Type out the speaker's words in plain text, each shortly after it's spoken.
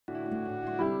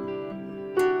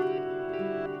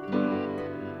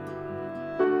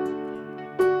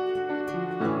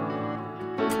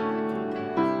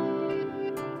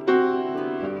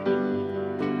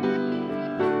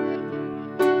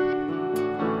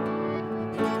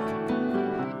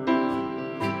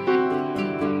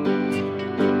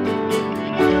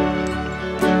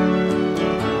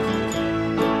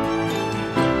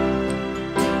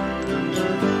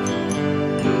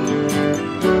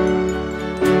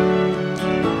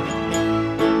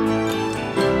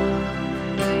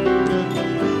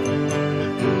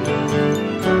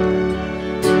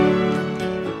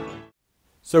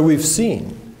So we've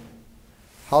seen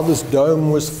how this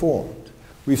dome was formed.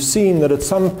 We've seen that at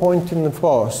some point in the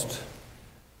past,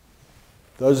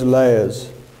 those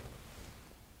layers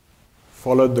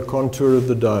followed the contour of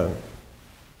the dome.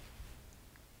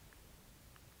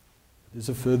 There's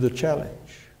a further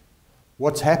challenge.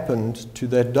 What's happened to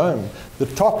that dome? The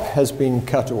top has been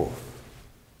cut off.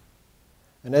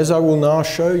 And as I will now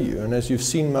show you, and as you've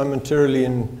seen momentarily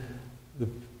in the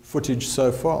footage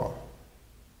so far,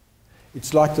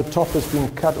 it's like the top has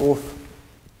been cut off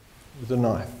with a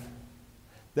knife.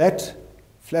 That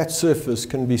flat surface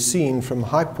can be seen from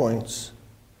high points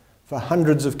for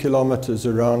hundreds of kilometers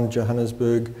around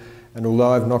Johannesburg, and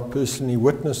although I've not personally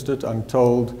witnessed it, I'm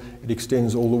told it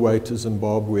extends all the way to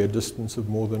Zimbabwe, a distance of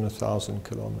more than 1,000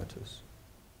 kilometers.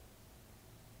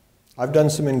 I've done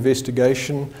some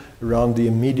investigation around the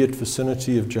immediate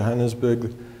vicinity of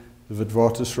Johannesburg, the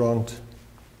Witwatersrand,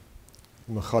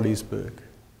 Magaliesburg,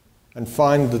 and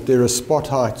find that there are spot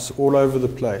heights all over the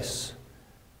place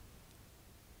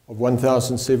of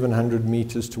 1,700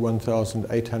 meters to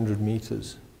 1,800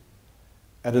 meters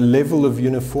at a level of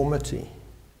uniformity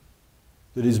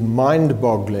that is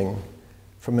mind-boggling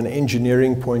from an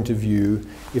engineering point of view.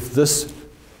 If this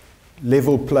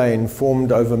level plain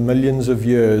formed over millions of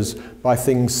years by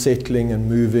things settling and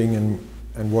moving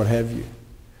and what have you.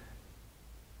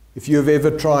 If you have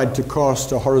ever tried to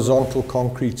cast a horizontal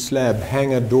concrete slab,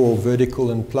 hang a door vertical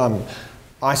and plumb,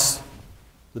 ice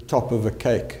the top of a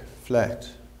cake flat,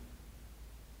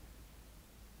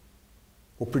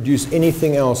 or produce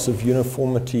anything else of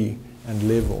uniformity and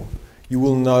level, you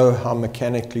will know how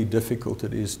mechanically difficult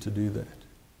it is to do that.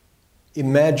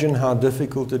 Imagine how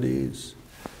difficult it is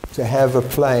to have a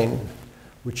plane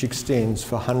which extends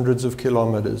for hundreds of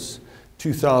kilometers,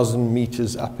 2,000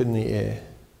 meters up in the air,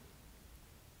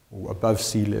 or above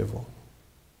sea level.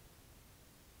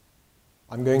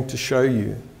 I'm going to show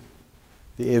you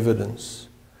the evidence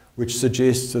which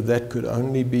suggests that that could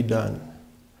only be done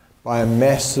by a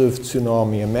massive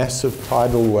tsunami, a massive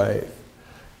tidal wave,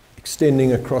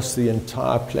 extending across the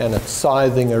entire planet,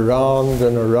 scything around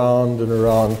and around and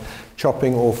around,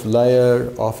 chopping off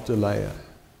layer after layer,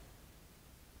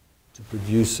 to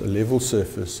produce a level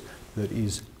surface that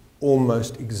is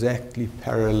almost exactly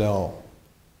parallel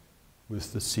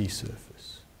with the sea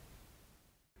surface.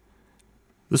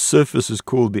 This surface is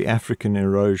called the African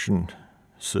Erosion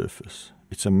Surface.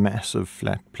 It's a massive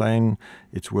flat plain.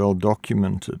 It's well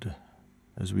documented,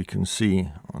 as we can see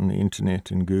on the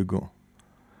internet in Google.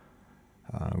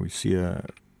 We see a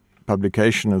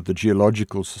publication of the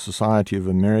Geological Society of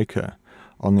America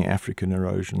on the African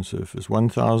Erosion Surface.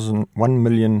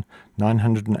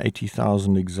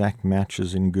 1,980,000 exact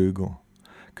matches in Google.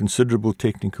 Considerable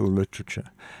technical literature.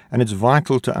 And it's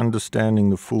vital to understanding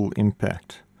the full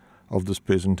impact of this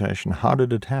presentation. How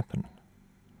did it happen?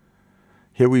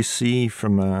 Here we see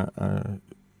from a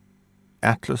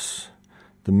atlas,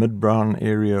 the mid-brown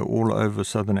area all over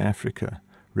southern Africa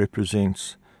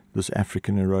represents this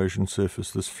African erosion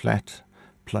surface, this flat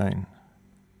plain.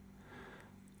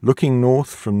 Looking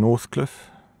north from Northcliffe,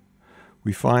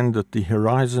 we find that the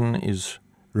horizon is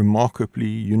remarkably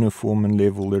uniform and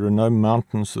level. There are no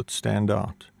mountains that stand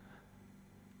out.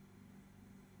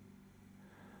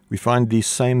 We find these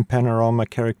same panorama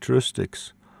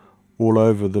characteristics all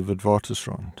over the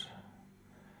Witwatersrand.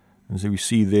 And so we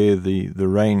see there the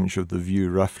range of the view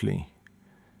roughly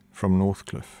from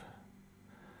Northcliffe.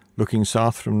 Looking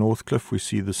south from Northcliffe, we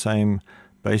see the same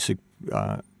basic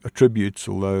attributes,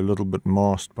 although a little bit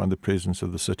masked by the presence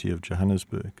of the city of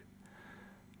Johannesburg.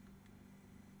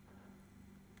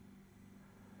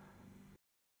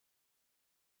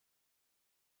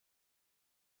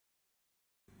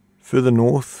 Further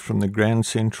north from the Grand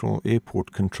Central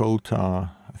Airport Control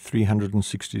Tower, a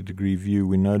 360-degree view,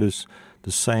 we notice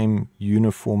the same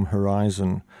uniform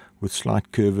horizon with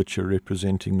slight curvature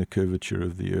representing the curvature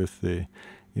of the Earth there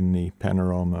in the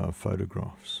panorama of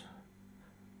photographs.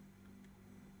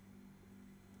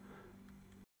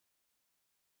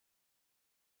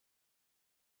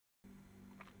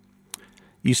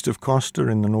 East of Costa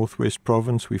in the Northwest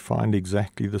Province, we find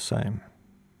exactly the same.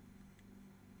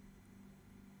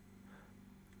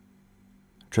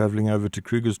 Travelling over to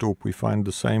Krugersdorp, we find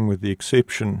the same with the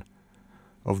exception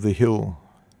of the hill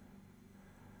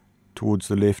towards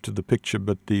the left of the picture,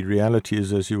 but the reality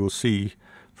is, as you will see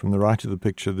from the right of the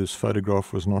picture, this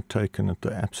photograph was not taken at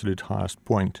the absolute highest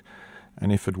point,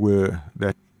 and if it were,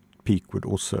 that peak would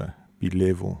also be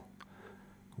level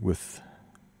with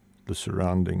the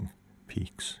surrounding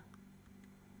peaks.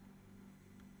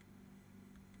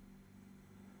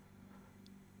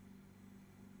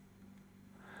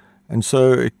 And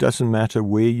so it doesn't matter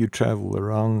where you travel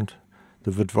around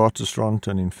the Witwatersrand,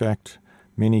 and in fact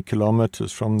many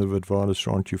kilometers from the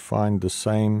Witwatersrand you find the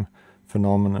same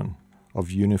phenomenon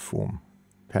of uniform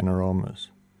panoramas.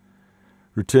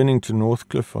 Returning to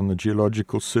Northcliffe on the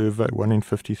Geological Survey 1 in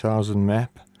 50,000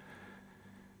 map,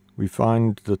 we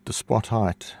find that the spot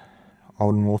height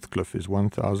on Northcliffe is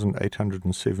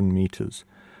 1,807 meters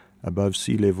above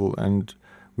sea level, and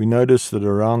we notice that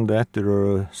around that there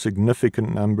are a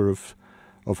significant number of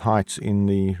heights in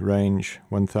the range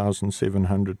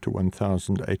 1,700 to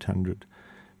 1,800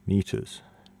 meters.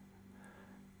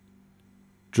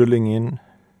 Drilling in,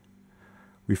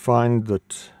 we find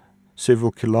that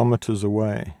several kilometers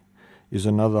away is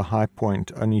another high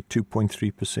point, only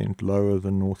 2.3% lower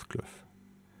than Northcliffe.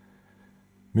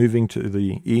 Moving to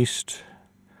the east,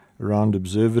 around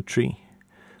Observatory,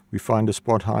 we find a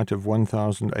spot height of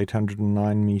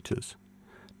 1,809 meters,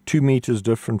 2 meters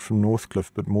different from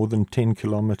Northcliffe, but more than 10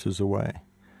 kilometers away.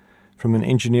 From an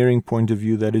engineering point of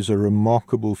view, that is a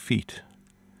remarkable feat.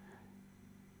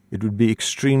 It would be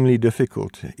extremely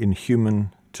difficult in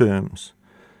human terms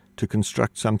to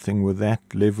construct something with that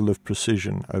level of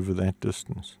precision over that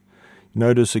distance.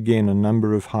 Notice again a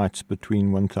number of heights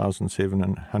between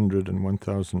 1,700 and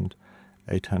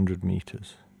 1,800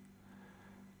 meters.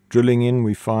 Drilling in,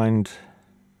 we find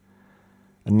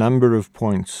a number of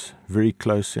points very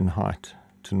close in height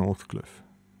to Northcliffe.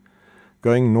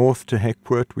 Going north to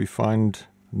Hekpoort, we find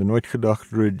the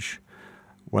Nooitgedacht Ridge,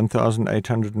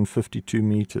 1,852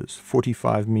 meters,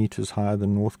 45 meters higher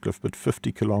than Northcliffe, but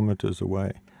 50 kilometers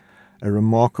away. A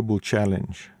remarkable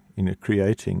challenge in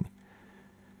creating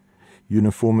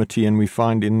uniformity, and we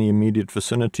find in the immediate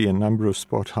vicinity a number of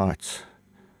spot heights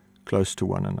close to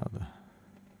one another.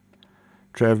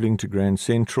 Traveling to Grand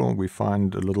Central, we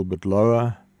find a little bit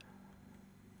lower.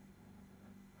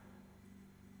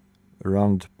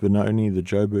 Around Benoni, the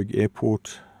Joburg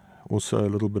airport, also a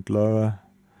little bit lower.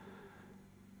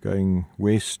 Going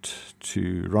west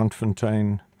to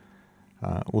Randfontein,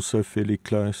 also fairly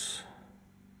close.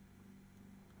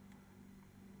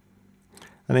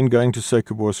 And then going to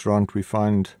Suikerbosrand, we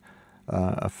find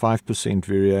a 5%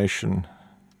 variation,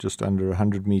 just under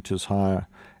 100 meters higher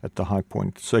at the high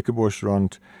point.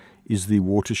 Suikerbosrand is the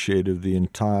watershed of the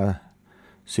entire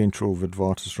central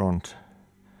Witwatersrand,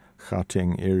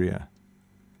 Gauteng area.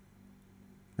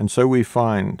 And so we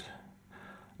find,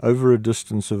 over a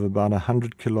distance of about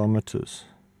 100 kilometers,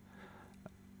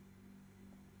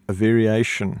 a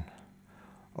variation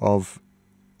of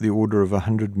the order of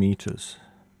 100 meters.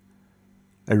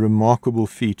 A remarkable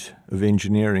feat of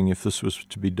engineering if this was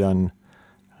to be done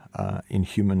in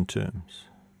human terms.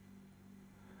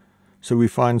 So we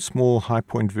find small high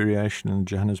point variation in the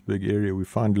Johannesburg area. We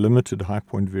find limited high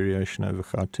point variation over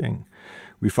Gauteng.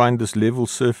 We find this level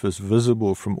surface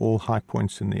visible from all high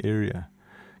points in the area,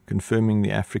 confirming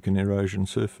the African Erosion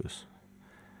Surface.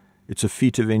 It's a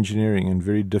feat of engineering and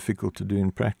very difficult to do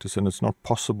in practice, and it's not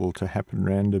possible to happen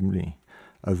randomly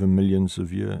over millions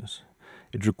of years.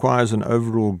 It requires an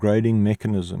overall grading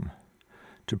mechanism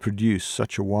to produce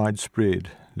such a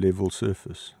widespread level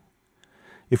surface.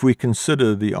 If we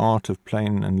consider the art of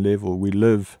plane and level, we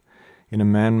live in a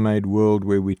man-made world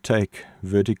where we take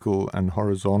vertical and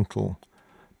horizontal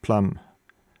plumb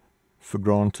for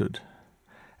granted,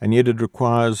 and yet it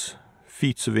requires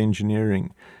feats of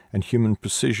engineering and human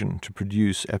precision to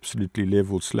produce absolutely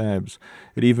level slabs.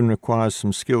 It even requires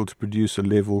some skill to produce a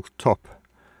level top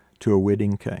to a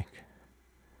wedding cake.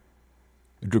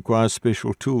 It requires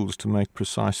special tools to make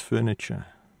precise furniture.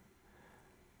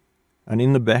 And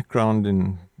in the background,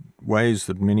 in ways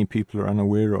that many people are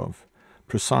unaware of,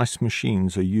 precise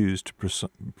machines are used to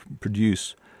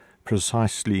produce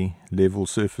precisely level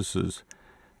surfaces,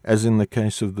 as in the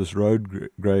case of this road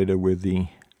grader where the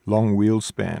long wheel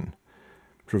span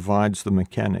provides the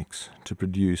mechanics to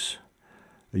produce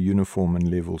a uniform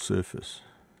and level surface.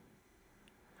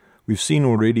 We've seen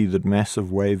already that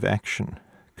massive wave action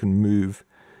can move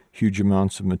huge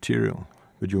amounts of material,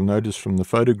 but you'll notice from the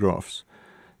photographs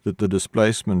that the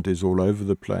displacement is all over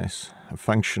the place, a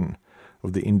function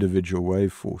of the individual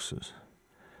wave forces.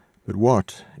 But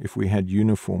what if we had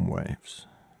uniform waves?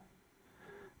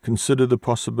 Consider the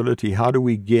possibility, how do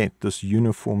we get this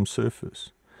uniform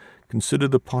surface? Consider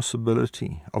the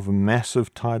possibility of a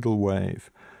massive tidal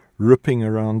wave ripping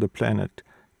around the planet,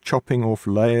 chopping off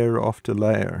layer after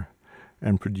layer,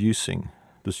 and producing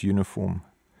this uniform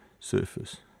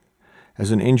surface. As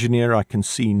an engineer, I can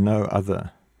see no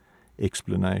other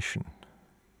explanation.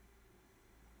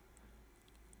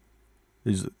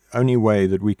 There's the only way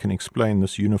that we can explain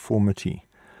this uniformity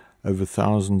over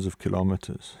thousands of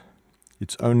kilometers.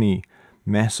 It's only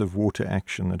massive water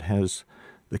action that has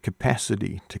the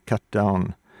capacity to cut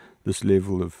down this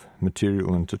level of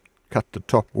material and to cut the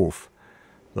top off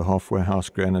the halfway house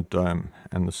granite dome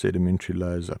and the sedimentary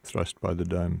layers upthrust by the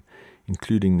dome,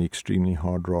 including the extremely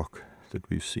hard rock that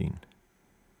we've seen.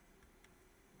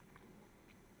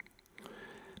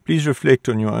 Please reflect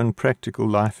on your own practical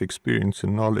life experience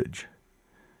and knowledge.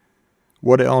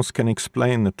 What else can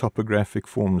explain the topographic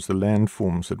forms, the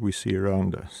landforms that we see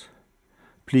around us?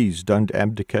 Please don't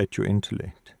abdicate your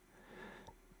intellect.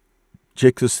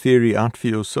 Check this theory out for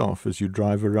yourself as you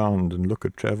drive around and look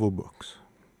at travel books.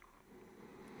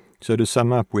 So to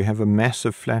sum up, we have a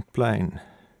massive flat plain,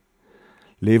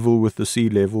 level with the sea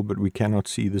level, but we cannot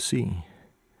see the sea.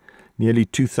 Nearly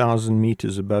 2,000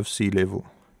 meters above sea level.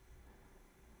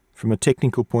 From a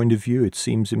technical point of view, it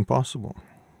seems impossible.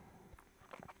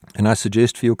 And I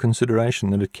suggest for your consideration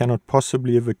that it cannot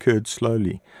possibly have occurred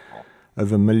slowly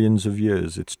over millions of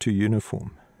years. It's too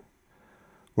uniform.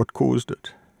 What caused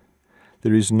it?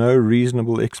 There is no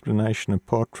reasonable explanation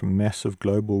apart from massive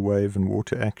global wave and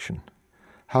water action.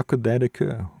 How could that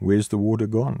occur? Where's the water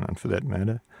gone? And for that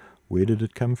matter, where did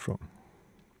it come from?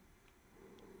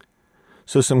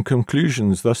 So some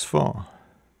conclusions thus far.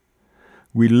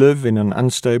 We live in an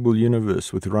unstable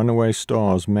universe with runaway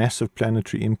stars, massive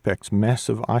planetary impacts,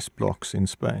 massive ice blocks in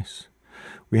space.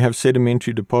 We have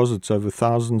sedimentary deposits over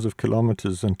thousands of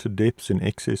kilometers and to depths in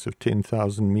excess of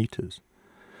 10,000 meters.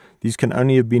 These can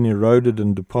only have been eroded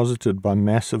and deposited by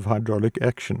massive hydraulic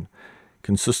action,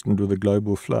 consistent with a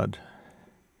global flood.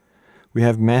 We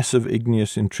have massive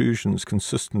igneous intrusions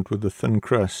consistent with a thin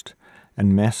crust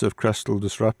and massive crustal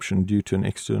disruption due to an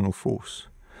external force.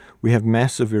 We have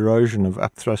massive erosion of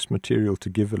upthrust material to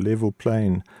give a level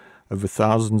plain over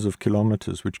thousands of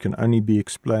kilometers, which can only be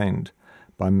explained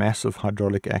by massive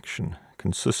hydraulic action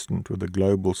consistent with a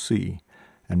global sea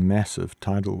and massive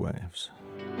tidal waves.